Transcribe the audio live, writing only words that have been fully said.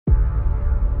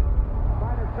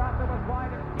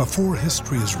Before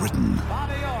history is written,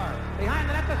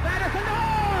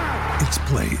 it's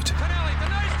played.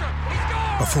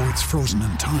 Before it's frozen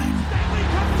in time,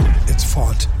 it's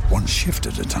fought one shift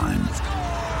at a time.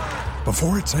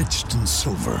 Before it's etched in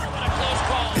silver,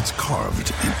 it's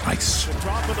carved in ice.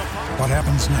 What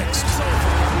happens next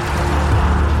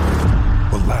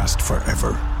will last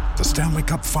forever. The Stanley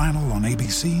Cup Final on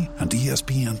ABC and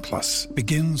ESPN Plus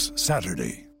begins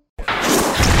Saturday.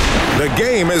 The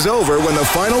game is over when the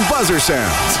final buzzer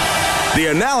sounds. The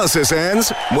analysis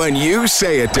ends when you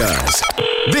say it does.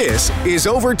 This is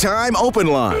Overtime Open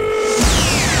Line.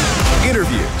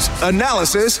 Interviews,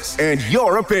 analysis, and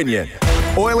your opinion.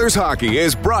 Oilers hockey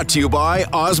is brought to you by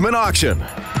Osmond Auction.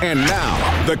 And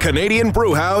now, the Canadian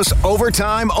Brewhouse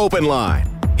Overtime Open Line.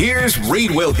 Here's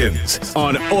Reed Wilkins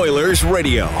on Oilers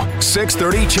Radio,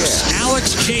 630 CHED.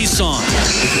 Alex Chiasson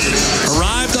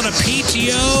arrived on a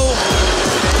PTO,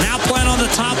 now playing on the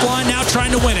top line, now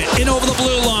trying to win it. In over the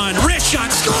blue line, wrist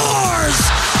shot, scores!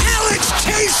 Alex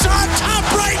Chiasson, top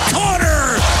right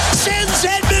corner, sends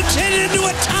Edmonton into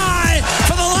a tie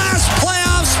for the last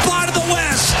playoff spot in the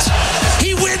West.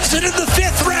 He wins it in the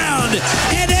 5th round,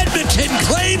 and Edmonton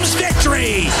claims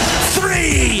victory.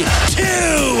 3-2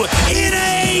 in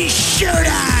a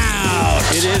shootout.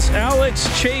 It is Alex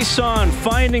Chiasson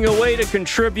finding a way to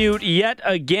contribute yet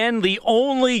again. The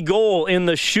only goal in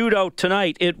the shootout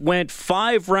tonight. It went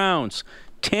 5 rounds.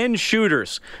 10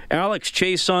 shooters. Alex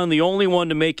Chiasson, the only one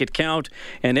to make it count,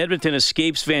 and Edmonton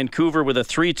escapes Vancouver with a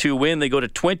 3-2 win. They go to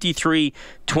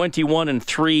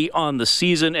 23-21-3 on the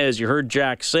season. As you heard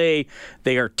Jack say,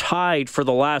 they are tied for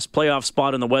the last playoff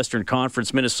spot in the Western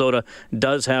Conference. Minnesota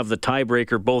does have the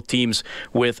tiebreaker, both teams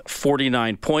with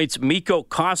 49 points. Mikko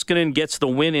Koskinen gets the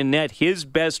win in net, his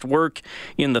best work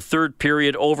in the third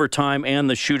period, overtime, and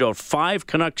the shootout. 5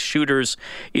 Canucks shooters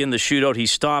in the shootout. He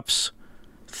stops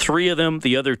 3 of them,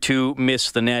 the other 2 miss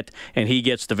the net, and he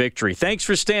gets the victory. Thanks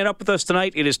for staying up with us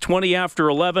tonight. It is 20 after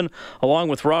 11. Along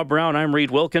with Rob Brown, I'm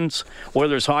Reed Wilkins.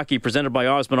 Oilers hockey presented by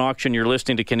Osmond Auction. You're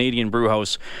listening to Canadian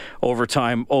Brewhouse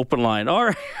Overtime Open Line. All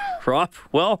right, Rob,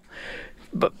 well,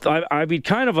 but I mean,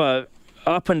 kind of a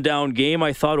up and down game,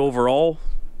 I thought, overall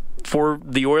for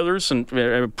the Oilers, and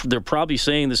they're probably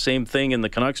saying the same thing in the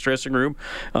Canucks dressing room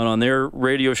and on their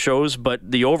radio shows,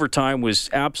 but the overtime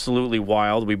was absolutely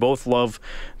wild. We both love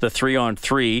the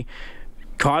 3-on-3.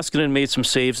 Koskinen made some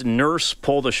saves. Nurse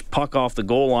pulled a puck off the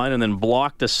goal line and then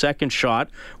blocked a second shot,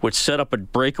 which set up a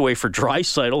breakaway for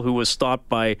Draisaitl, who was stopped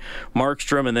by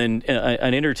Markstrom, and then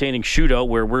an entertaining shootout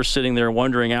where we're sitting there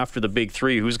wondering after the big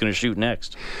 3 who's going to shoot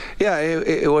next. Yeah,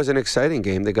 it was an exciting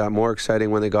game. They got more exciting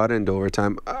when they got into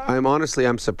overtime.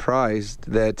 I'm surprised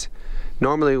that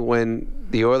normally when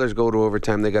the Oilers go to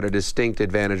overtime, they got a distinct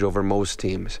advantage over most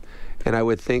teams. And I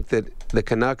would think that the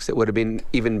Canucks, it would have been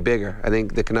even bigger. I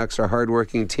think the Canucks are a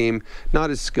hard-working team, not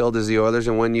as skilled as the Oilers.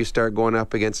 And when you start going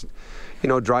up against,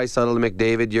 Draisaitl and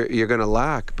McDavid, you're going to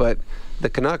lack. But the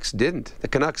Canucks didn't. The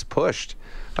Canucks pushed.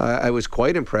 I was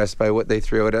quite impressed by what they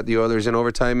threw out at the Oilers in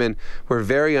overtime, and were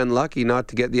very unlucky not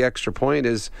to get the extra point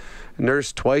as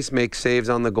Nurse twice makes saves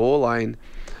on the goal line.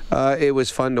 It was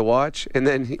fun to watch. And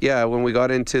then, when we got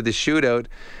into the shootout,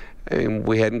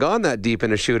 we hadn't gone that deep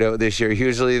in a shootout this year.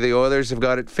 Usually the Oilers have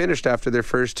got it finished after their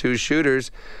first 2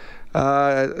 shooters.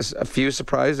 A few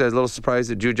surprises. I was a little surprised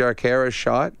that Jujhar Khaira's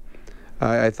shot.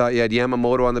 I thought you had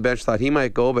Yamamoto on the bench. Thought he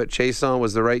might go, but Chiasson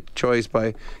was the right choice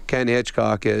by Ken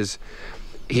Hitchcock. As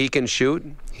he can shoot.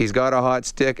 He's got a hot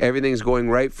stick. Everything's going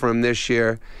right for him this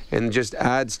year, and just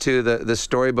adds to the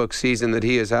storybook season that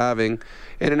he is having.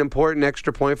 And an important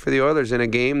extra point for the Oilers in a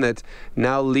game that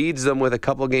now leads them with a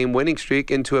couple-game winning streak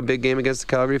into a big game against the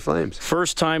Calgary Flames.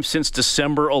 First time since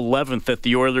December 11th that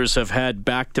the Oilers have had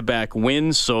back-to-back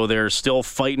wins, so they're still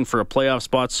fighting for a playoff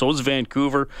spot. So is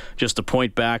Vancouver, just a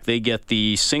point back. They get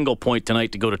the single point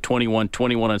tonight to go to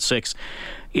 21-6.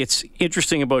 It's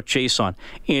interesting about Chiasson.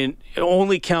 In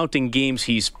only counting games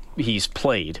he's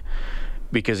played,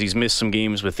 because he's missed some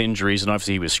games with injuries, and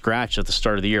obviously he was scratched at the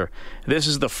start of the year. This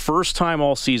is the first time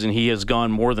all season he has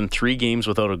gone more than 3 games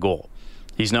without a goal.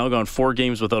 He's now gone 4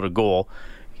 games without a goal.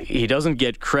 He doesn't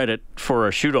get credit for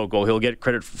a shootout goal. He'll get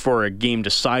credit for a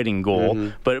game-deciding goal.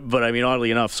 Mm-hmm. But I mean, oddly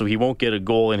enough, so he won't get a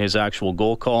goal in his actual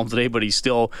goal column today, but he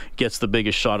still gets the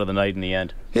biggest shot of the night in the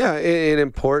end. Yeah, an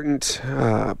important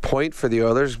point for the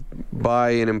Oilers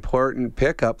by an important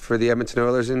pickup for the Edmonton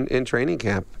Oilers in training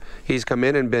camp. He's come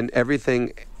in and been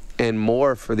everything and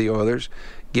more for the Oilers,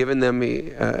 giving them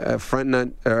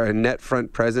a net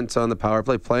front presence on the power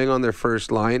play, playing on their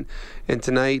first line, and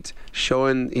tonight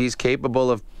showing he's capable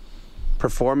of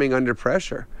performing under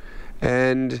pressure.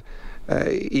 And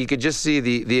you could just see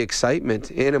the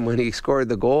excitement in him when he scored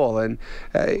the goal, and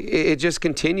it just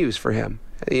continues for him.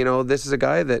 You know, this is a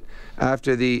guy that,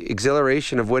 after the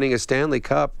exhilaration of winning a Stanley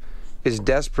Cup, is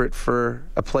desperate for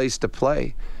a place to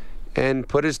play, and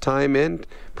put his time in,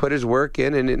 put his work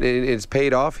in, and it's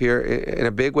paid off here in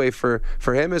a big way for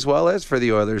him as well as for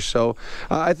the Oilers. So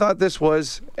I thought this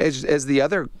was, as the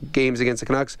other games against the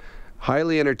Canucks,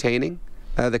 highly entertaining.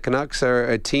 The Canucks are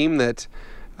a team that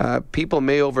people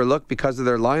may overlook because of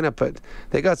their lineup, but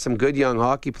they got some good young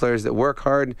hockey players that work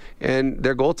hard, and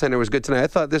their goaltender was good tonight. I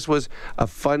thought this was a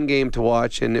fun game to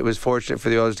watch, and it was fortunate for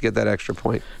the Oilers to get that extra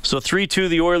point. So 3-2,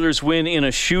 the Oilers win in a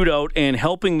shootout, and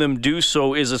helping them do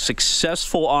so is a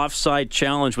successful offside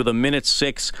challenge with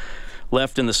 1:06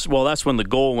 left in the... Well, that's when the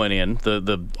goal went in.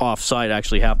 The offside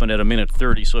actually happened at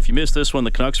 1:30. So if you missed this one,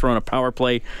 the Canucks were on a power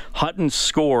play. Hutton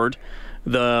scored.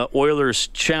 The Oilers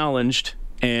challenged,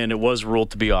 and it was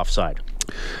ruled to be offside.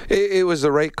 It was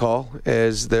the right call,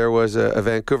 as there was a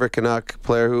Vancouver Canuck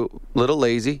player who a little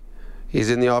lazy. He's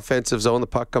in the offensive zone. The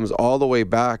puck comes all the way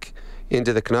back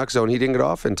into the Canuck zone. He didn't get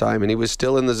off in time, and he was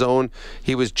still in the zone.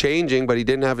 He was changing, but he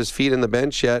didn't have his feet in the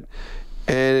bench yet,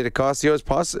 and it cost the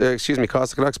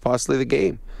Canucks possibly the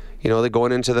game. You know, they're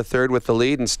going into the third with the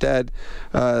lead instead,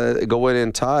 going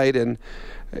in tied, and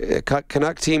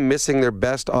Canuck team missing their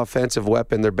best offensive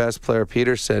weapon, their best player,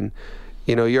 Peterson.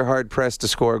 You know, you're hard-pressed to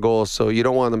score goals, so you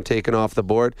don't want them taken off the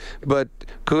board. But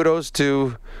kudos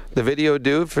to the video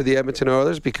dude for the Edmonton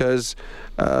Oilers, because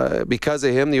of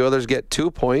him, the Oilers get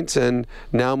 2 points and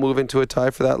now move into a tie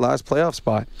for that last playoff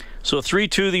spot. So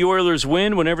 3-2, the Oilers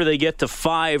win. Whenever they get to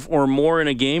 5 or more in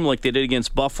a game, like they did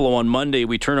against Buffalo on Monday,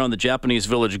 we turn on the Japanese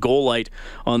Village goal light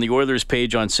on the Oilers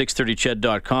page on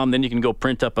 630ched.com. Then you can go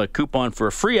print up a coupon for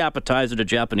a free appetizer to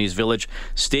Japanese Village.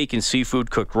 Steak and seafood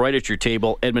cooked right at your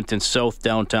table. Edmonton South,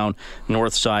 downtown,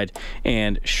 North Side,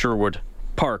 and Sherwood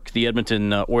Park. The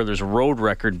Edmonton Oilers road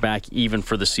record back even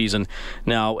for the season,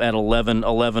 now at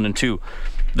 11-11-2.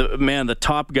 The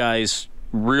top guys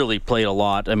really played a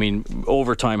lot. I mean,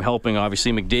 overtime helping,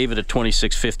 obviously. McDavid at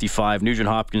 26.55. Nugent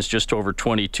Hopkins just over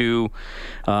 22.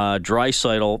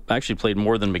 Draisaitl actually played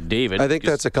more than McDavid. I think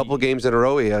that's a couple games in a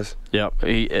row he has. Yeah,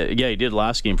 he did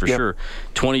last game for sure.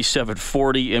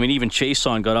 27.40. I mean, even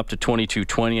Chiasson got up to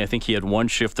 22.20. I think he had one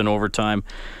shift in overtime.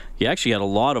 He actually had a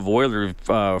lot of Oilers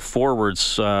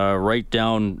forwards right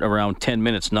down around 10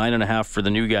 minutes. 9.5 for the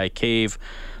new guy, Cave.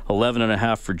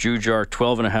 11.5 for Jujar,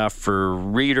 12.5 for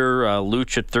Reeder,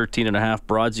 Luch at 13.5,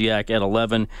 Brodziak at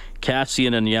 11,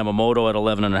 Cassian and Yamamoto at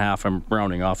 11.5. I'm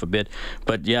rounding off a bit,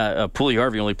 but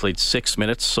Puljujarvi only played 6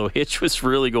 minutes, so Hitch was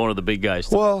really going to the big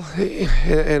guys. Well,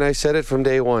 and I said it from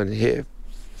day one.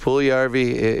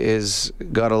 Puljujarvi is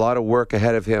got a lot of work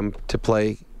ahead of him to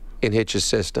play in Hitch's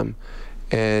system,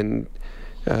 and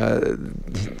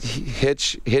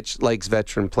Hitch likes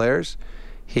veteran players.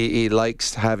 He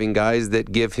likes having guys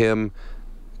that give him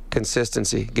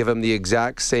consistency, give him the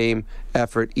exact same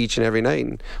effort each and every night.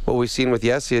 And what we've seen with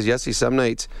Jesse is some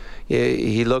nights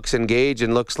he looks engaged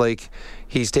and looks like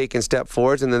he's taking step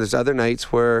forwards, and then there's other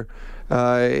nights where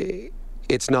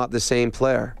it's not the same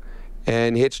player.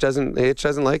 And Hitch doesn't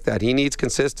like that. He needs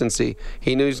consistency.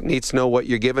 He needs to know what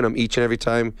you're giving him each and every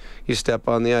time you step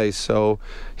on the ice. So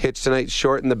Hitch tonight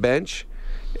shortened the bench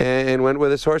and went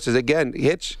with his horses. Again,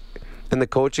 Hitch and the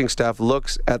coaching staff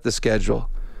looks at the schedule.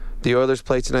 The Oilers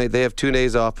play tonight. They have 2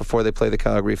 days off before they play the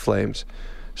Calgary Flames.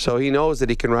 So he knows that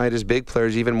he can ride his big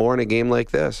players even more in a game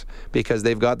like this, because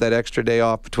they've got that extra day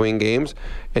off between games,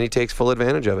 and he takes full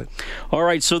advantage of it. All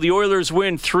right, so the Oilers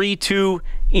win 3-2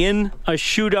 in a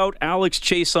shootout. Alex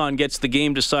Chiasson gets the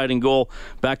game-deciding goal.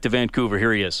 Back to Vancouver.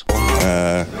 Here he is.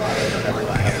 I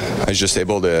was just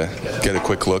able to get a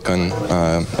quick look on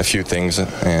a few things,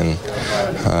 and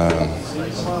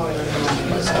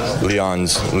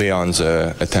Leon's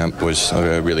attempt was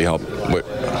really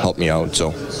helped me out.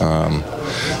 So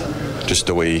just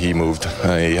the way he moved,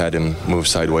 he had him move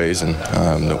sideways, and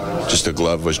just the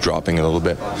glove was dropping a little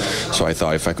bit. So I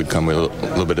thought if I could come with a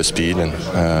little bit of speed and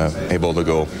able to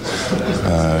go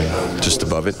just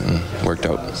above it, and worked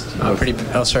out.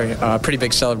 Pretty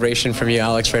big celebration from you,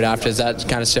 Alex, right after. Does that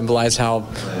kind of symbolize how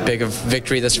big of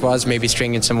victory this was? Maybe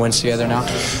stringing some wins together now.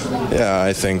 Yeah,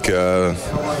 I think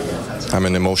I'm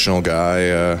an emotional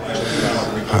guy.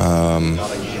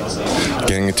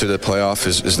 getting into the playoff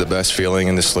is the best feeling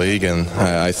in this league, and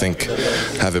I think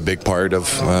have a big part of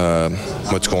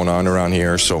what's going on around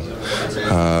here. So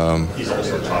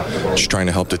just trying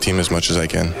to help the team as much as I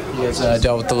can. You guys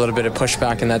dealt with a little bit of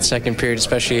pushback in that second period,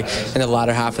 especially in the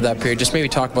latter half of that period. Just maybe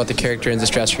talk about the character in this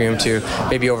dressing room to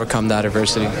maybe overcome that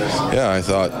adversity. Yeah, I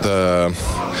thought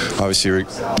obviously we're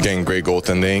getting great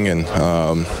goaltending, and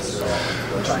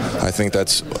I think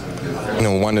that's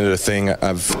one of the things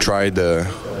I've tried to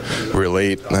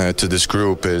relate to this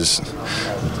group is,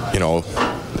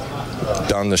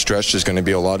 down the stretch there's going to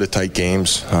be a lot of tight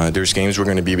games. There's games we're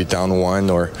going to be down 1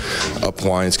 or up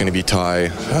 1. It's going to be tie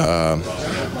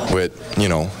with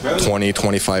 20,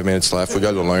 25 minutes left. We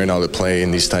got to learn how to play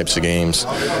in these types of games,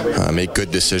 make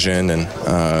good decision, and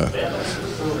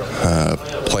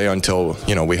play until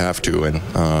we have to. And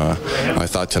I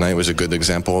thought tonight was a good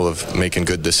example of making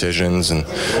good decisions and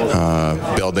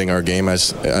building our game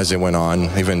as it went on.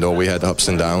 Even though we had ups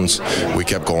and downs, we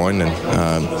kept going, and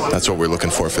that's what we're looking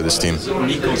for this team.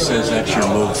 Nico says that's your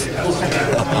move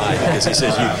up high, because he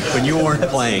says when you weren't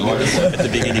playing at the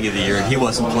beginning of the year and he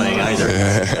wasn't playing either,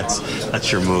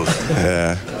 that's your move.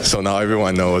 Yeah. So now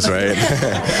everyone knows, right?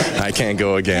 I can't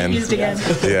go again. Used again.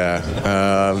 Yeah.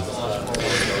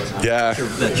 Yeah,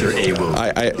 that's your A move.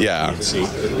 Yeah.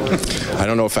 I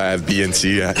don't know if I have B and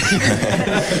C yet,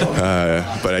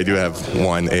 but I do have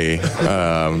 1A.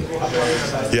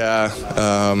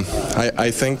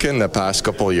 I think in the past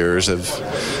couple of years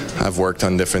I've worked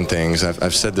on different things.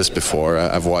 I've said this before.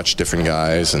 I've watched different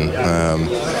guys and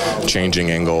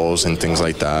changing angles and things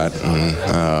like that. And,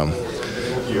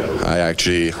 I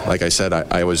actually, like I said,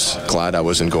 I was glad I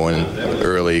wasn't going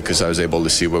early because I was able to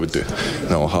see how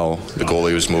the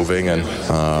goalie was moving, and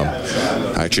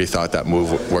I actually thought that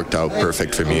move worked out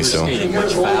perfect for me. So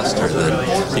much faster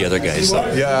than the other guys.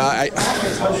 Yeah,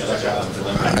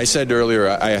 I said earlier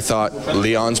I thought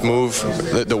Leon's move,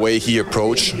 the way he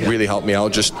approached, really helped me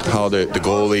out. Just how the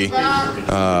goalie.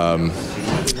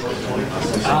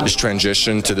 Just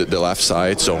transition to the left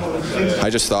side, so I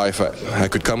just thought if I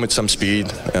could come with some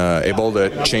speed, able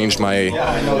to change my,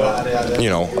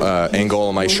 angle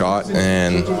of my shot,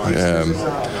 and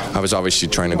I was obviously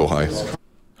trying to go high.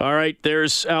 All right,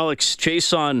 there's Alex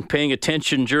Chiasson paying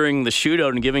attention during the shootout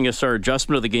and giving us our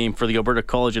adjustment of the game for the Alberta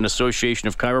College and Association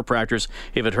of Chiropractors.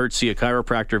 If it hurts, see a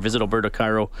chiropractor. Visit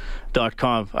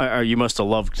albertachiro.com. You must have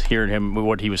loved hearing him,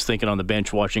 what he was thinking on the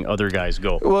bench, watching other guys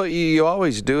go. Well, you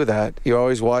always do that. You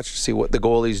always watch to see what the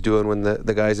goalie's doing when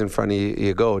the guys in front of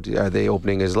you go. Are they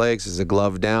opening his legs? Is the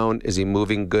glove down? Is he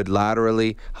moving good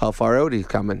laterally? How far out is he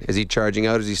coming? Is he charging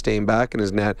out? Is he staying back in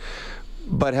his net?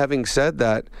 But having said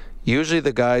that, usually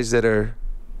the guys that are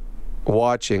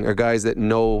watching are guys that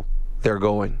know they're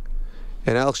going.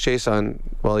 And Alex Chiasson,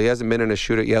 well, he hasn't been in a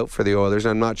shootout yet for the Oilers.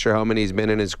 I'm not sure how many he's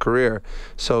been in his career.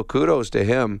 So kudos to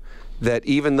him that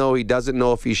even though he doesn't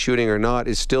know if he's shooting or not,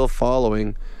 is still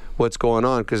following what's going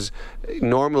on. Because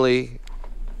normally,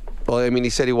 he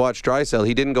said he watched Draisaitl.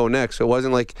 He didn't go next. So it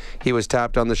wasn't like he was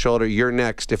tapped on the shoulder, you're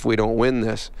next if we don't win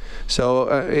this. So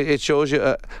it shows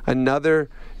you another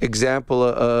example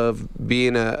of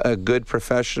being a good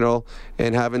professional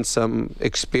and having some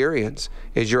experience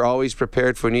is you're always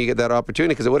prepared for when you get that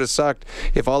opportunity, because it would have sucked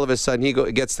if all of a sudden he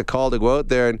gets the call to go out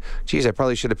there and, geez, I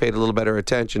probably should have paid a little better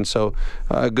attention. So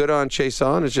good on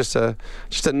Chiasson. It's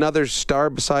just another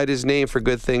star beside his name for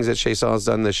good things that Chiasson's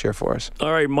done this year for us.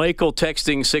 All right, Michael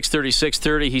texting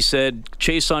 630. He said,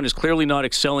 Chiasson is clearly not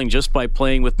excelling just by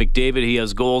playing with McDavid. He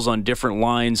has goals on different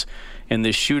lines. And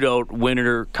this shootout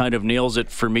winner kind of nails it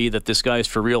for me that this guy's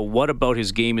for real. What about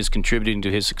his game is contributing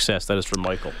to his success? That is from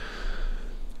Michael.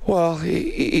 Well,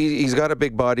 he's got a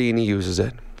big body and he uses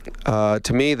it.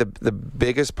 To me, the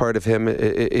biggest part of him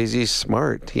is he's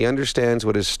smart. He understands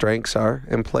what his strengths are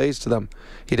and plays to them.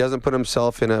 He doesn't put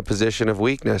himself in a position of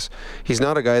weakness. He's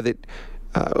not a guy that,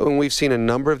 when we've seen a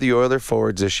number of the Oiler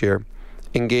forwards this year,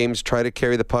 in games, try to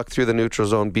carry the puck through the neutral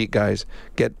zone, beat guys,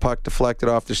 get puck deflected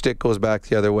off their stick, goes back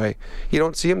the other way. You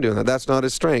don't see him doing that. That's not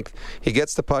his strength. He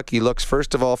gets the puck. He looks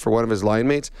first of all for one of his line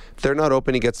mates. If they're not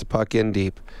open, he gets the puck in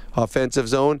deep. Offensive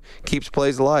zone, keeps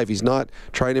plays alive. He's not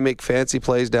trying to make fancy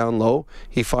plays down low.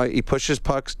 He pushes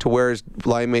pucks to where his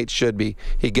line mates should be.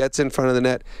 He gets in front of the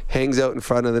net, hangs out in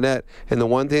front of the net, and the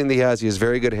one thing that he has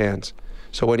very good hands.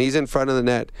 So when he's in front of the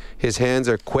net, his hands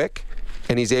are quick,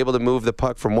 and he's able to move the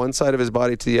puck from one side of his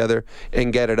body to the other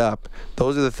and get it up.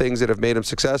 Those are the things that have made him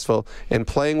successful. And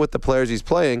playing with the players he's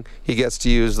playing, he gets to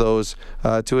use those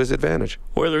to his advantage.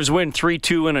 Oilers win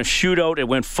 3-2 in a shootout. It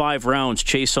went 5 rounds.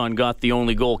 Chiasson got the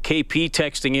only goal. KP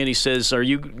texting in, he says, are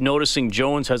you noticing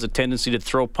Jones has a tendency to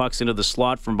throw pucks into the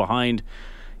slot from behind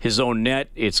his own net.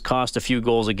 It's cost a few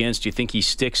goals against. Do you think he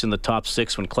sticks in the top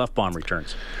 6 when Klefbom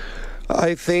returns?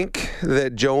 I think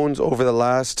that Jones, over the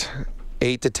last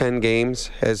 8 to 10 games,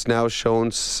 has now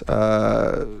shown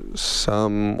some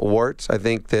warts. I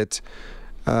think that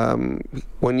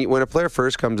when a player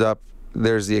first comes up,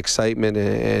 there's the excitement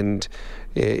and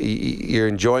you're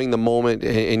enjoying the moment,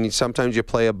 and sometimes you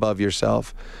play above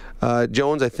yourself.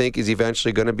 Jones, I think, is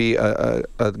eventually going to be a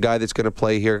guy that's going to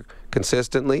play here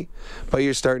consistently, but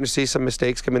you're starting to see some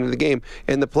mistakes come into the game.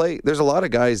 And the play, there's a lot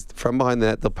of guys from behind the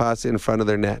net, they'll pass it in front of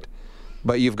their net.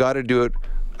 But you've got to do it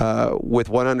with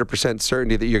 100%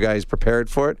 certainty that your guy is prepared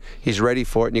for it, he's ready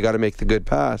for it, and you got to make the good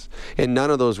pass. And none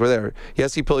of those were there.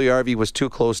 Jesse Puljujarvi was too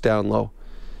close down low.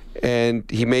 And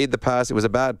he made the pass. It was a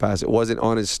bad pass. It wasn't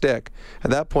on his stick.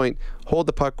 At that point, hold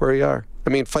the puck where you are. I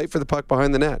mean, fight for the puck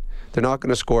behind the net. They're not going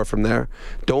to score from there.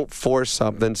 Don't force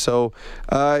something. So,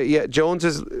 Jones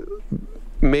has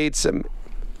made some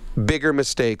bigger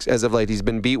mistakes as of late. He's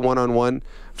been beat one-on-one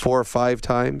 4 or 5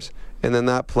 times. And then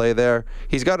that play there,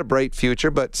 he's got a bright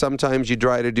future, but sometimes you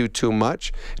try to do too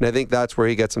much, and I think that's where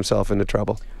he gets himself into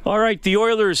trouble. All right, the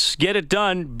Oilers get it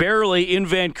done, barely in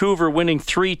Vancouver, winning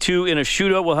 3-2 in a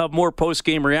shootout. We'll have more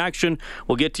post-game reaction.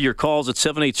 We'll get to your calls at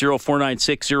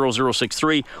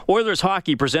 780-496-0063. Oilers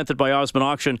hockey presented by Osmond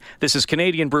Auction. This is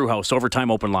Canadian Brewhouse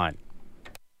Overtime Open Line.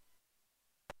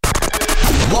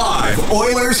 Live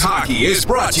Oilers hockey is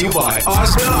brought to you by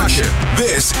Osmond Auction.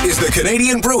 This is the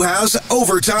Canadian Brewhouse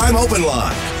Overtime Open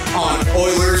Line on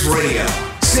Oilers Radio.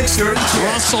 6:30.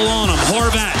 Russell on him.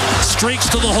 Horvat streaks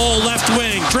to the hole, left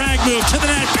wing. Drag move to the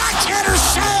net. Backhander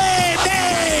save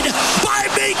made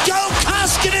by Mikko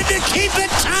Koskinen to keep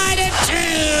it tied at 2.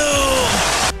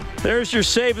 There's your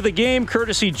save of the game,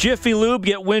 courtesy Jiffy Lube.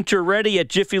 Get winter ready at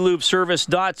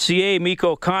jiffylubeservice.ca.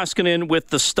 Mikko Koskinen with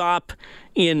the stop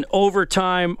in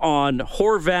overtime on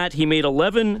Horvat. He made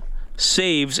 11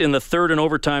 saves in the third and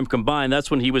overtime combined.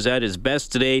 That's when he was at his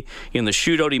best today. In the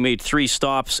shootout, he made 3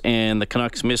 stops, and the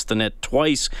Canucks missed the net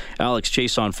twice. Alex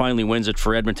Chiasson finally wins it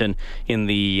for Edmonton in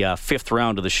the 5th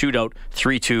round of the shootout.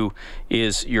 3-2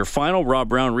 is your final. Rob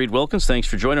Brown, Reed Wilkins, thanks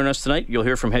for joining us tonight. You'll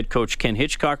hear from head coach Ken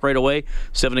Hitchcock right away.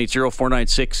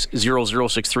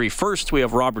 780-496-0063. First, we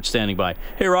have Robert standing by.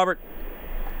 Hey, Robert.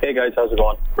 Hey, guys. How's it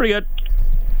going? Pretty good.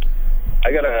 I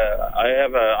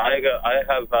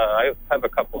have a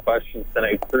couple questions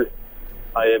tonight.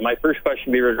 My first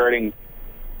question would be regarding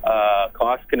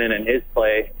Koskinen and his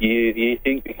play. Do you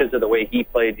think, because of the way he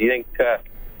played, do you think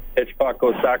Hitchcock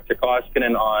goes back to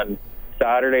Koskinen on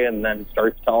Saturday and then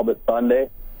starts Talbot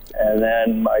Sunday? And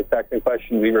then my second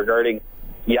question would be regarding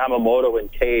Yamamoto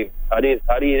and Cave. How do you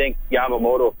think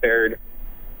Yamamoto fared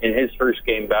in his first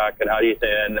game back, and how do you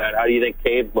think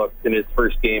Cave looked in his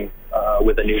first game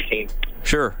with a new team?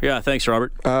 Sure. Yeah. Thanks,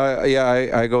 Robert.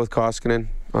 I go with Koskinen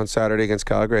on Saturday against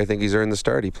Calgary. I think he's earned the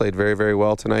start. He played very, very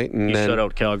well tonight. And he shut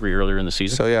out Calgary earlier in the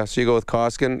season. So you go with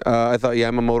Koskinen. I thought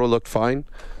Yamamoto looked fine.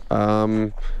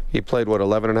 He played,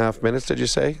 11 and a half minutes, did you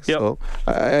say? Yep. So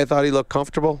I thought he looked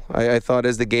comfortable. I thought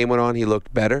as the game went on, he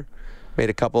looked better.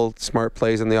 Made a couple smart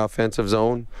plays in the offensive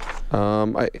zone.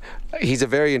 He's a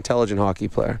very intelligent hockey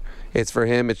player. It's for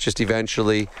him, it's just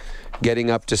eventually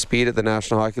getting up to speed at the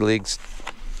National Hockey League's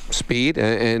speed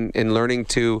and learning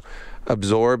to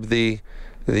absorb the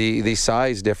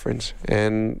size difference.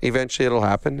 And eventually it'll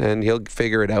happen and he'll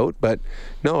figure it out. But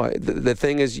no, the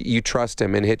thing is, you trust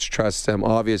him, and Hitch trusts him,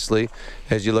 obviously,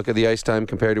 as you look at the ice time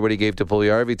compared to what he gave to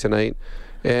Puljujarvi tonight.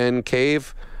 And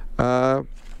Cave, he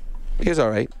was all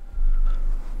right.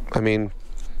 I mean,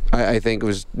 I think it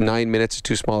was 9 minutes,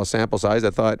 too small a sample size. I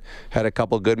thought had a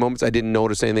couple good moments. I didn't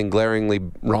notice anything glaringly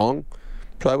wrong.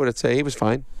 So I would say he was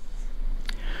fine.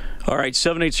 All right,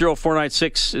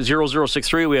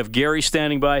 780-496-0063. We have Gary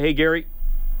standing by. Hey, Gary.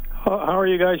 How are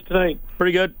you guys tonight?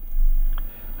 Pretty good.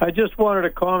 I just wanted to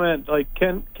comment,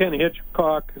 Ken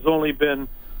Hitchcock has only been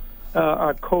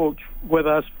a coach with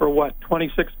us for,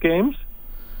 26 games?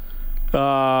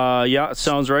 Yeah, it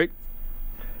sounds right.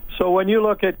 So when you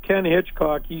look at Ken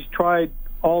Hitchcock, he's tried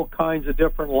all kinds of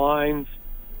different lines,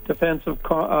 defensive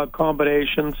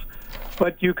combinations,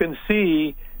 but you can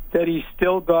see that he's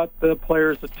still got the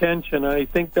players' attention. And I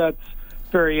think that's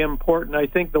very important. I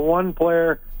think the one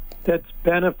player that's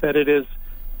benefited is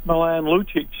Milan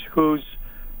Lucic, who's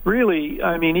really,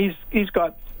 he's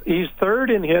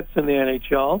third in hits in the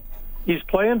NHL. He's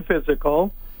playing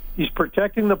physical. He's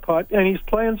protecting the puck, and he's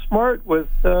playing smart with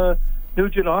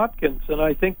Nugent Hopkins. And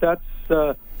I think that's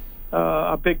a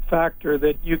big factor,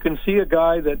 that you can see a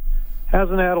guy that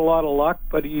hasn't had a lot of luck,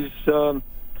 but he's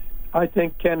I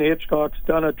think Ken Hitchcock's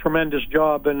done a tremendous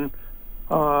job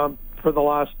for the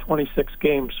last 26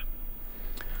 games.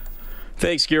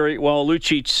 Thanks, Gary. Well,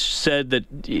 Lucic said that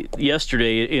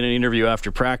yesterday in an interview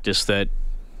after practice that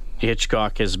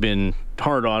Hitchcock has been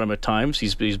hard on him at times.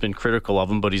 He's been critical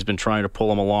of him, but he's been trying to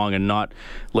pull him along and not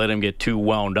let him get too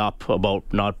wound up about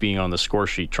not being on the score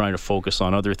sheet, trying to focus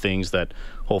on other things that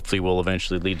hopefully will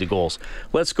eventually lead to goals.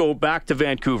 Let's go back to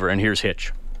Vancouver, and here's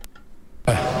Hitch.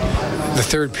 The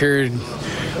third period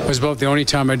was about the only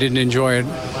time I didn't enjoy it.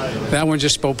 That one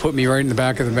just about put me right in the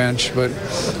back of the bench. But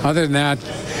other than that,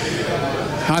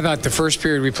 I thought the first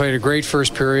period we played a great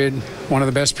first period, one of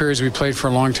the best periods we played for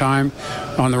a long time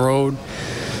on the road.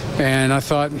 And I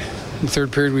thought in the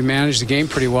third period we managed the game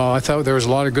pretty well. I thought there was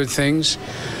a lot of good things.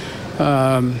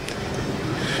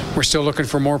 We're still looking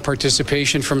for more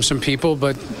participation from some people,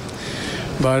 but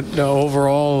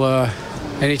overall,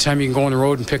 anytime you can go on the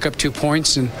road and pick up 2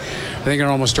 points, and I think it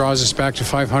almost draws us back to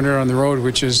 500 on the road,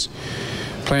 which is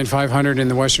playing 500 in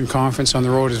the Western Conference on the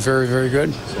road is very, very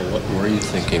good. So what were you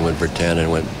thinking when Virtanen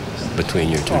went between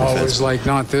your two defensemen? It was like,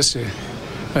 not this. You're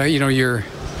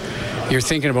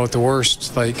thinking about the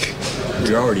worst. Like,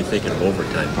 you're already thinking of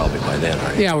overtime probably by then,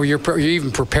 aren't you? Yeah, well, you're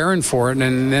even preparing for it,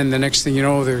 and then the next thing you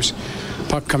know, there's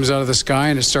puck comes out of the sky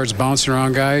and it starts bouncing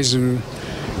around guys, and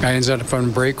guy ends up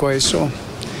on breakaway. So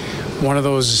one of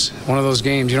those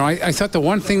games. I thought the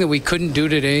one thing that we couldn't do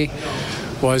today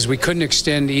was we couldn't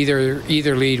extend either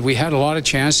lead. We had a lot of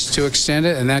chances to extend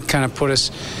it, and that kind of put us,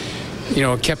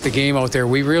 kept the game out there.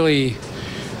 We really,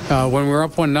 when we were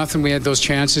up 1-0, we had those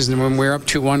chances, and when we were up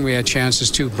 2-1, we had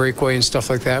chances to breakaway and stuff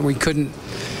like that. We couldn't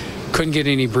get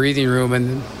any breathing room,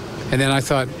 and then I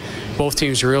thought both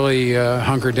teams really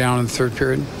hunkered down in the third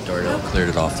period. Darnell cleared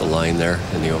it off the line there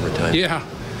in the overtime. Yeah.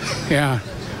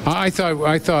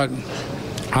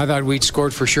 I thought we'd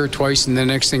scored for sure twice, and the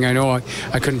next thing I know,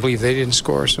 I couldn't believe they didn't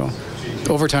score. So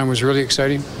overtime was really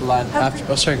exciting.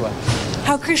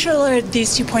 How crucial are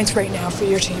these 2 points right now for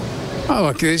your team? Oh,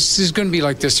 look, this is going to be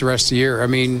like this the rest of the year. I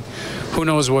mean, who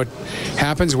knows what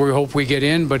happens? We hope we get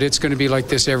in, but it's going to be like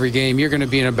this every game. You're going to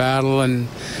be in a battle, and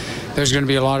there's going to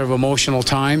be a lot of emotional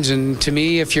times. And to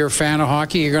me, if you're a fan of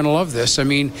hockey, you're going to love this. I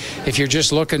mean, if you're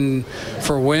just looking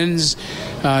for wins,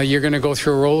 you're going to go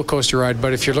through a roller coaster ride.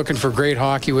 But if you're looking for great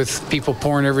hockey with people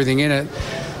pouring everything in it,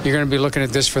 you're going to be looking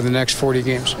at this for the next 40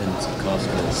 games. And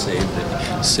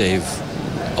Koskinen save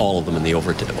all of them in the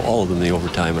overtime,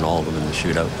 and all of them in the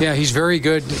shootout. Yeah, he's very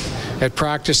good at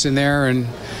practice in there, and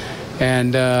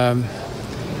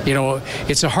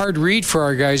it's a hard read for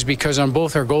our guys because on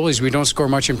both our goalies we don't score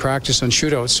much in practice on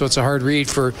shootouts, so it's a hard read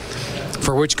for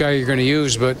which guy you're going to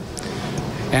use. But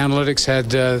analytics had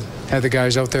the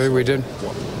guys out there that we did.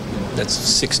 That's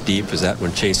 6 deep. Is that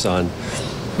when Chiasson?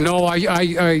 No,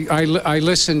 I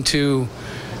listened to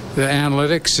the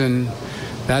analytics, and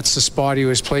that's the spot he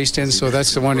was placed in. So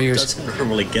that's the one he was. Doesn't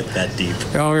normally get that deep.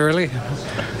 Oh, really?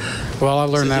 Well, I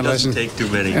learned that lesson. Take too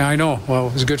many. Yeah, I know. Well,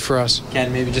 it was good for us.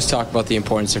 Ken, maybe just talk about the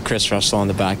importance of Chris Russell on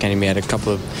the back end. He made a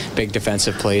couple of big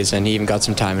defensive plays, and he even got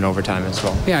some time in overtime as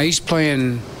well. Yeah, he's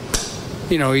playing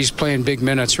big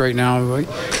minutes right now,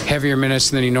 heavier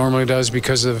minutes than he normally does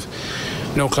because of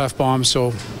no Klefbom.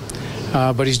 So,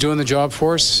 but he's doing the job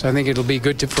for us. I think it'll be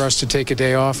good for us to take a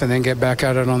day off and then get back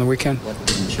at it on the weekend. What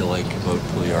didn't you like about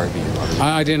Puljujarvi?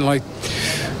 I didn't like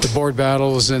the board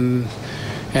battles and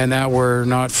that were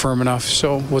not firm enough.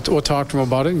 So we'll talk to him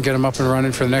about it and get him up and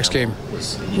running for the next game.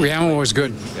 Yamo was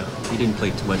good. He didn't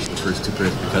play too much the first 2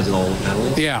 periods because of all the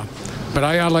penalties? Yeah, but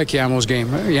I like Yamo's game.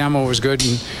 Yamo was good,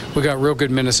 and we got real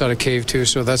good minutes out of Cave too.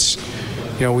 So that's,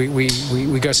 we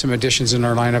got some additions in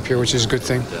our lineup here, which is a good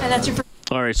thing. And that's your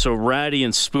All right, so Ratty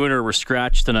and Spooner were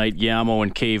scratched tonight. Yamo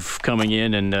and Cave coming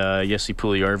in, and Jesse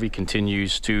Puljujarvi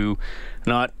continues to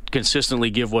not consistently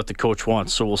give what the coach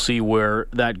wants. So we'll see where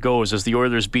that goes as the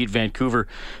Oilers beat Vancouver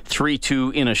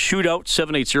 3-2 in a shootout.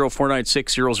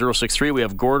 780-496-0063. We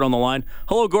have Gord on the line.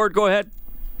 Hello, Gord. Go ahead.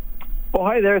 Oh,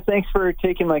 hi there. Thanks for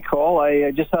taking my call.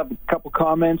 I just have a couple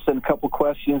comments and a couple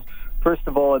questions. First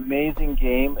of all, amazing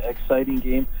game, exciting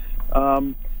game.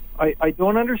 I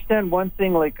don't understand one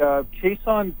thing. Like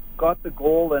Chiasson got the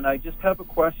goal, and I just have a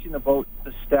question about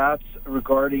the stats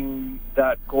regarding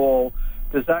that goal.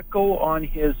 Does that go on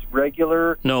his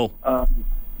regular? No.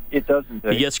 It doesn't.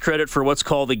 He gets credit for what's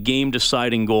called a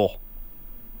game-deciding goal.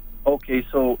 Okay,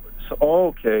 so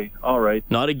okay, all right.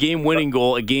 Not a game-winning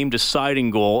goal, a game-deciding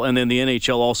goal, and then the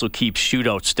NHL also keeps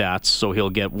shootout stats, so he'll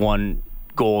get 1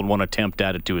 goal and 1 attempt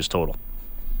added to his total.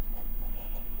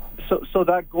 So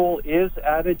that goal is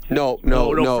added to. No.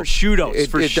 For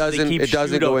shootouts.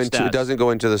 It doesn't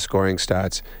go into the scoring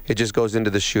stats. It just goes into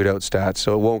the shootout stats.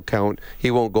 So it won't count.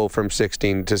 He won't go from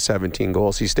 16 to 17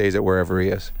 goals. He stays at wherever he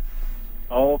is.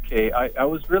 Okay, I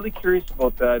was really curious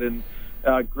about that, and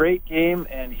great game,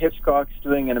 and Hitchcock's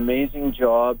doing an amazing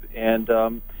job. And,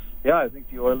 I think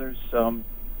the Oilers, a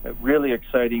really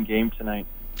exciting game tonight.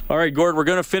 All right, Gord, we're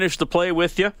going to finish the play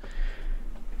with you.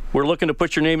 We're looking to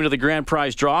put your name into the grand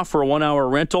prize draw for a 1-hour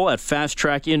rental at Fast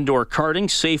Track Indoor Karting.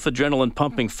 Safe,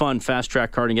 adrenaline-pumping fun.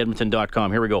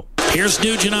 FastTrackKartingEdmonton.com. Here we go. Here's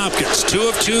Nugent Hopkins, 2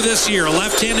 of 2 this year. A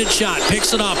left-handed shot,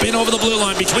 picks it up, in over the blue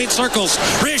line, between circles,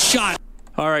 wrist shot.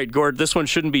 All right, Gord, this one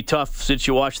shouldn't be tough since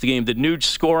you watched the game. Did Nuge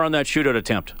score on that shootout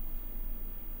attempt?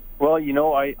 Well,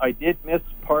 I did miss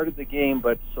part of the game,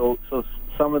 but so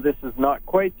some of this is not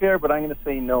quite fair, but I'm going to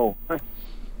say no.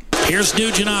 Here's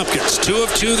Nugent Hopkins, 2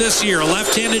 of 2 this year. A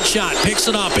left-handed shot, picks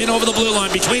it up, in over the blue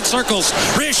line, between circles,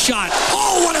 wrist shot.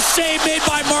 Oh, what a save made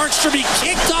by Markstrom. He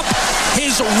kicked up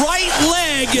his right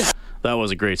leg. That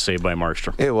was a great save by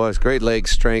Markstrom. It was great leg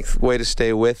strength. Way to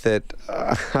stay with it.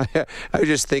 I was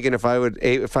just thinking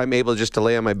if I'm able just to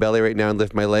lay on my belly right now and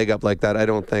lift my leg up like that, I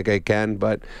don't think I can.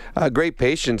 But great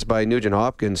patience by Nugent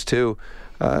Hopkins too.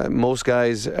 Most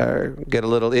guys get a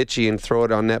little itchy and throw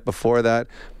it on net before that.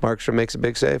 Markstrom makes a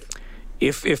big save.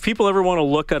 If people ever want to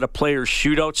look at a player's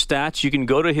shootout stats, you can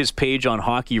go to his page on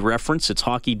Hockey Reference. It's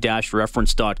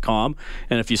hockey-reference.com.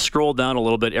 And if you scroll down a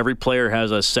little bit, every player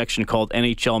has a section called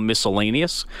NHL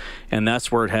Miscellaneous, and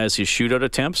that's where it has his shootout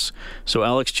attempts. So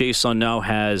Alex Chiasson now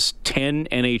has 10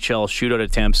 NHL shootout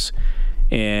attempts,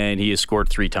 and he has scored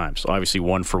 3 times. Obviously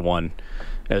 1 for 1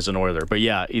 as an Oiler. But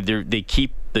yeah, they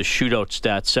keep the shootout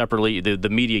stats separately. The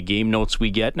media game notes we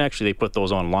get, and actually they put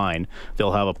those online.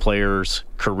 They'll have a player's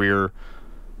career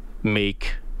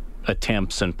make,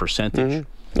 attempts, and percentage.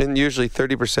 Mm-hmm. And usually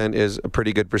 30% is a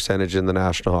pretty good percentage in the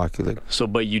National Hockey League. So,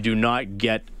 but you do not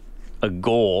get a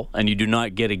goal, and you do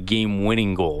not get a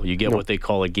game-winning goal. You get what they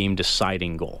call a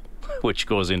game-deciding goal, which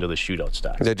goes into the shootout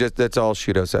stats. That's all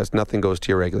shootout stats. Nothing goes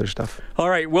to your regular stuff.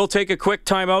 All right, we'll take a quick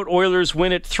timeout. Oilers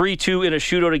win it 3-2 in a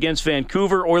shootout against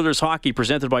Vancouver. Oilers hockey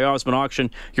presented by Osmond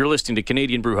Auction. You're listening to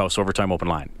Canadian Brewhouse Overtime Open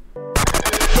Line.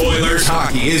 Oilers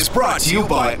hockey is brought to you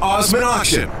by Osmond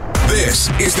Auction. This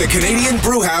is the Canadian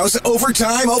Brewhouse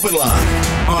Overtime Open Line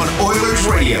on Oilers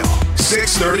Radio,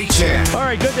 630 CHED. All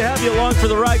right, good to have you along for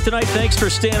the ride tonight. Thanks for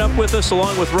staying up with us.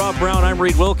 Along with Rob Brown, I'm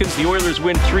Reed Wilkins. The Oilers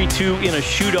win 3-2 in a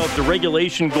shootout. The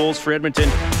regulation goals for Edmonton,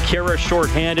 Kara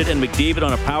shorthanded and McDavid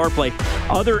on a power play.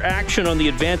 Other action on the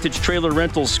Advantage Trailer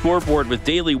Rentals scoreboard with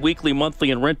daily, weekly,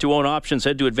 monthly, and rent-to-own options.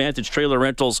 Head to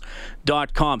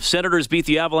AdvantageTrailerRentals.com. Senators beat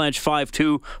the Avalanche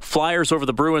 5-2. Flyers over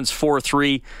the Bruins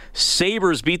 4-3.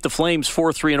 Sabres beat the Flames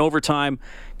 4-3 in overtime.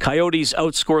 Coyotes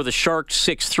outscore the Sharks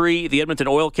 6-3. The Edmonton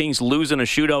Oil Kings lose in a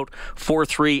shootout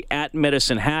 4-3 at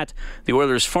Medicine Hat. The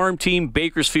Oilers farm team,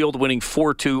 Bakersfield, winning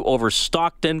 4-2 over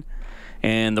Stockton.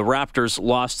 And the Raptors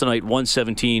lost tonight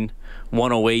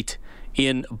 117-108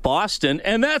 in Boston.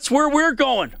 And that's where we're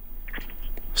going.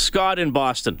 Scott in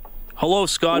Boston. Hello,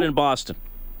 Scott in Boston.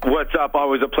 What's up?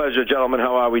 Always a pleasure, gentlemen.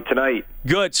 How are we tonight?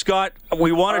 Good, Scott.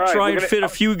 We want to try and fit a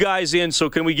few guys in, so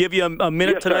can we give you a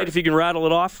minute tonight if you can rattle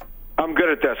it off? I'm good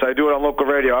at this. I do it on local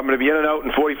radio. I'm going to be in and out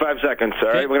in 45 seconds, all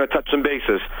right? We're going to touch some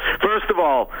bases. First of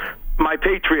all, my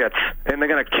Patriots, and they're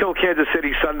going to kill Kansas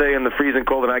City Sunday in the freezing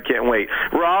cold, and I can't wait.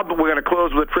 Rob, we're going to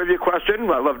close with a trivia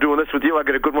question. I love doing this with you. I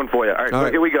got a good one for you. All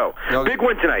right. Here we go. Okay. Big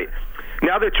win tonight.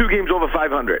 Now they're 2 games over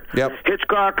 500. Yep.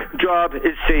 Hitchcock job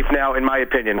is safe now, in my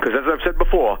opinion, because as I've said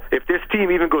before, if this team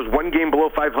even goes 1 game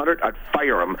below 500, I'd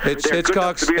fire them.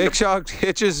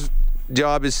 Hitch's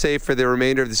job is safe for the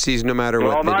remainder of the season, no matter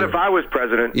what. Well, not if I was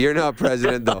president. You're not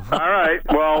president, though. All right.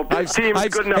 Well, this team's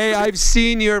good enough. Hey, I've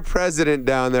seen your president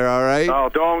down there. All right. Oh,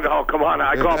 come on!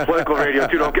 I call political radio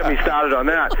too. Don't get me started on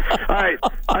that. All right.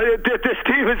 This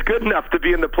team is good enough to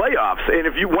be in the playoffs, and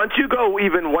once you go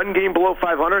even 1 game below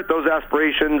 500, those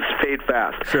aspirations fade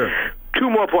fast. Sure. 2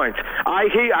 more points.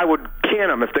 I would can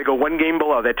them if they go 1 game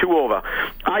below. They're 2 over.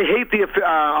 I hate the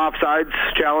offsides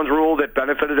challenge rule that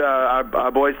benefited our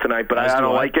boys tonight, but I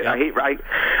don't like it. Yeah. I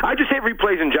just hate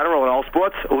replays in general in all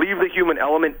sports. Leave the human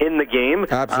element in the game.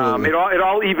 Absolutely. It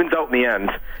all evens out in the end.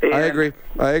 And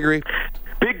I agree.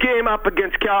 Big game up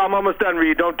against Cal. I'm almost done,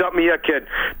 Reed. Don't dump me yet, kid.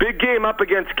 Big game up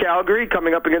against Calgary,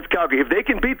 coming up against Calgary. If they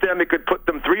can beat them, it could put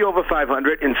them 3 over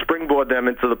 500 and springboard them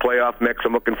into the playoff mix.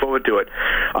 I'm looking forward to it.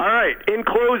 All right, in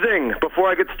closing, before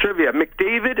I get to trivia,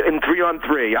 McDavid in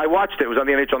 3-on-3. I watched it. It was on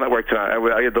the NHL Network tonight.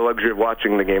 I had the luxury of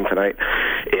watching the game tonight.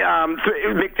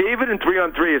 McDavid in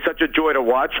 3-on-3 is such a joy to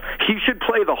watch. He should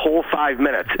play the whole 5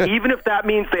 minutes, even if that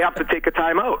means they have to take a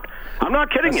timeout. I'm not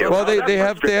kidding you. Well, they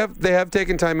have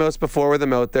taken timeouts before with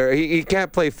him out there. He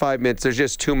can't play 5 minutes. There's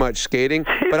just too much skating.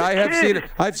 But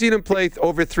I've seen him play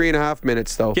over 3.5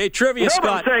 minutes though. Okay, trivia,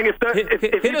 Scott. I'm saying if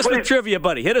hit us with trivia,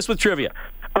 buddy. Hit us with trivia.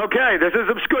 Okay, this is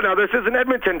obscure. Now, this isn't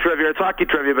Edmonton trivia. It's hockey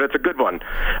trivia, but it's a good one.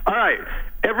 All right.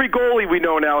 Every goalie we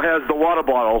know now has the water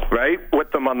bottle, right,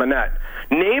 with them on the net.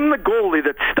 Name the goalie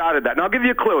that started that. Now, I'll give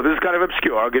you a clue. This is kind of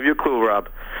obscure. I'll give you a clue, Rob.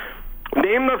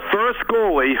 Name the first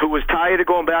goalie who was tired of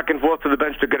going back and forth to the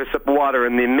bench to get a sip of water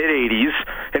in the mid-'80s,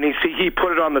 and he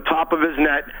put it on the top of his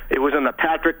net. It was in the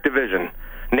Patrick division.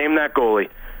 Name that goalie.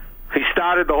 He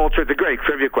started the whole trip. It's a great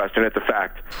trivia question. It's a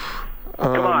fact.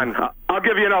 Come on. I'll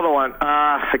give you another one.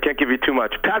 I can't give you too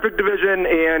much. Patrick division,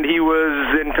 and he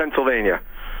was in Pennsylvania.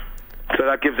 So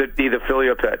that gives it either Philly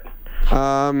or Pitt.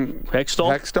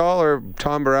 Hextall or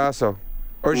Tom Barrasso?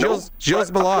 Or Gilles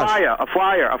Malage? A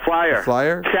flyer. A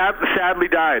flyer? Sadly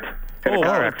died.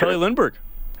 Kelly Lindbergh.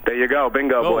 There you go.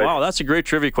 Bingo, boys. Wow, that's a great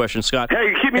trivia question, Scott.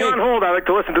 Hey, keep me on hold. I like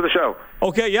to listen to the show.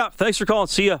 Okay, yeah. Thanks for calling.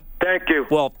 See ya. Thank you.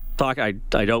 Well, I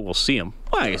doubt we'll see him.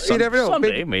 You never know.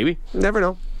 Someday, maybe. Never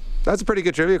know. That's a pretty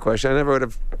good trivia question. I never would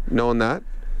have known that.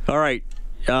 All right.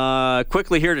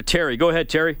 Quickly here to Terry. Go ahead,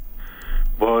 Terry.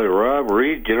 Boy, Rob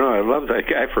Reed, I love that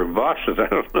guy from Boston. I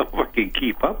don't know if I can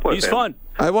keep up with him. He's fun.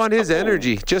 I want his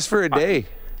energy just for a day.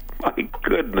 My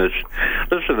goodness.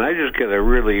 Listen, I just get a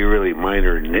really, really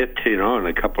minor nit, and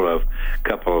a couple of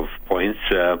points.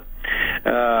 I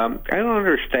don't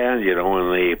understand,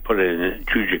 when they put in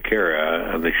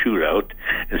Jujikara on the shootout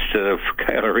instead of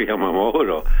Kairi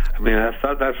Yamamoto. I mean, I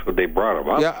thought that's what they brought him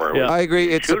up for. Yeah, I agree.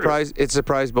 It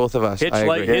surprised both of us.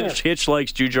 Hitch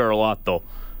likes Jujar a lot, though.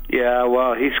 Yeah,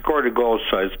 well, he scored a goal,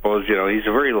 so I suppose, he's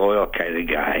a very loyal kind of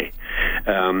guy.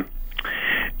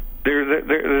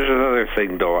 There's another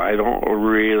thing, though. I don't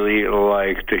really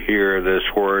like to hear this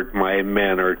word, my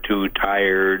men are too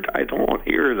tired. I don't want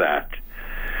to hear that.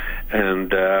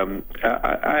 And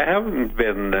I haven't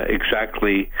been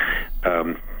exactly,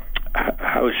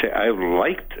 I've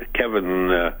liked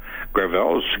Kevin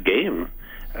Gravel's game.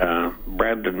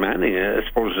 Brandon Manning, I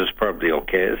suppose, is probably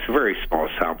okay. It's a very small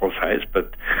sample size,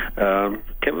 but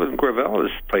Kevin Gravel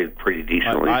has played pretty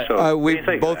decently.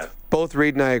 Both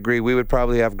Reed and I agree. We would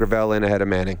probably have Gravel in ahead of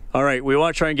Manning. All right, we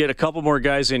want to try and get a couple more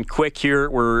guys in quick here.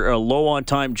 We're low on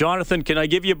time. Jonathan, can I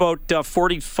give you about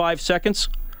 45 seconds?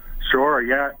 Sure,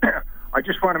 yeah. I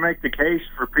just want to make the case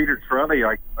for Peter Chiarelli.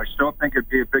 I still think it'd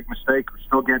be a big mistake. We're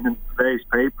still getting in today's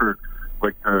paper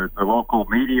with the local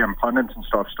media and pundits and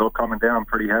stuff still coming down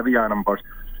pretty heavy on him. But,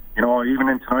 even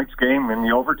in tonight's game, in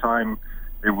the overtime,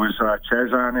 it was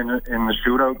Chazan in the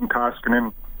shootout, and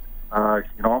Koskinen,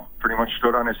 pretty much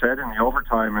stood on his head in the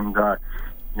overtime. And,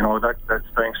 that's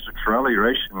thanks to Chiarelli,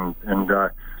 right? And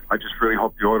I just really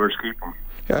hope the Oilers keep him.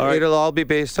 Yeah, it'll all be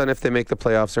based on if they make the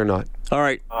playoffs or not. All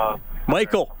right.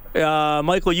 Michael.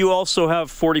 Michael, you also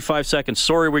have 45 seconds.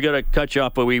 Sorry, we got to cut you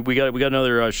off, but we got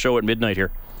another show at midnight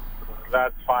here.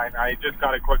 That's fine. I just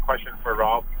got a quick question for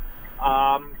Rob.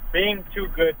 Being two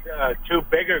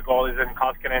bigger goalies in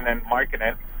Koskinen and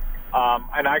Markkanen,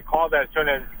 and I called as soon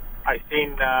as I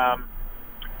seen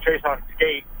Chase on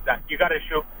skate that you got to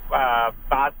shoot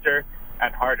faster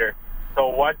and harder. So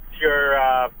what's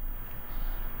your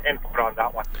input on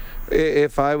that one?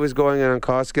 If I was going in on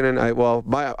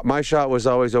Koskinen, my shot was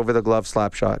always over the glove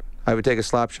slap shot. I would take a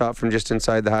slap shot from just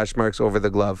inside the hash marks over the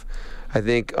glove. I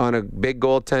think on a big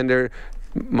goaltender,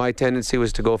 my tendency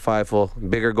was to go 5-hole.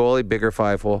 Bigger goalie, bigger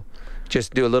 5-hole.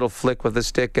 Just do a little flick with the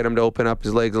stick, get him to open up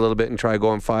his legs a little bit and try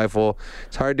going 5-hole.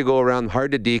 It's hard to go around,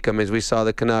 hard to deke him, as we saw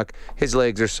the Canuck. His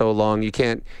legs are so long, you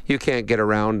can't get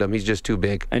around him. He's just too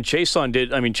big. And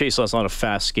Chason's not a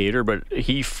fast skater, but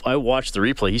I watched the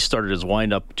replay. He started his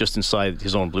windup just inside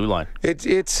his own blue line.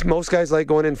 It's most guys like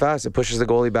going in fast. It pushes the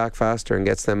goalie back faster and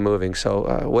gets them moving.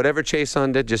 So whatever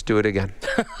Chason did, just do it again.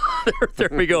 There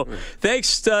we go.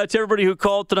 Thanks to everybody who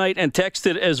called tonight and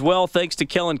texted as well. Thanks to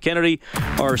Kellen Kennedy,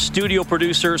 our studio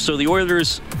producer. So the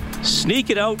Oilers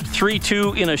sneak it out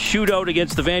 3-2 in a shootout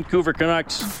against the Vancouver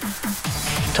Canucks.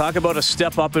 Talk about a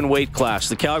step up in weight class.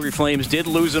 The Calgary Flames did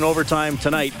lose in overtime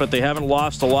tonight, but they haven't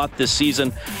lost a lot this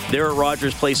season. They're at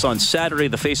Rogers Place on Saturday.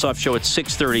 The face-off show at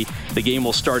 6:30. The game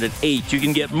will start at 8. You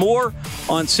can get more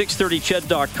on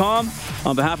 630ched.com.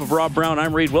 On behalf of Rob Brown,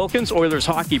 I'm Reed Wilkins. Oilers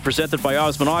Hockey presented by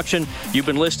Osmond Auction. You've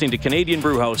been listening to Canadian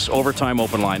Brewhouse Overtime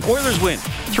Open Line. Oilers win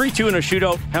 3-2 in a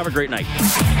shootout. Have a great night.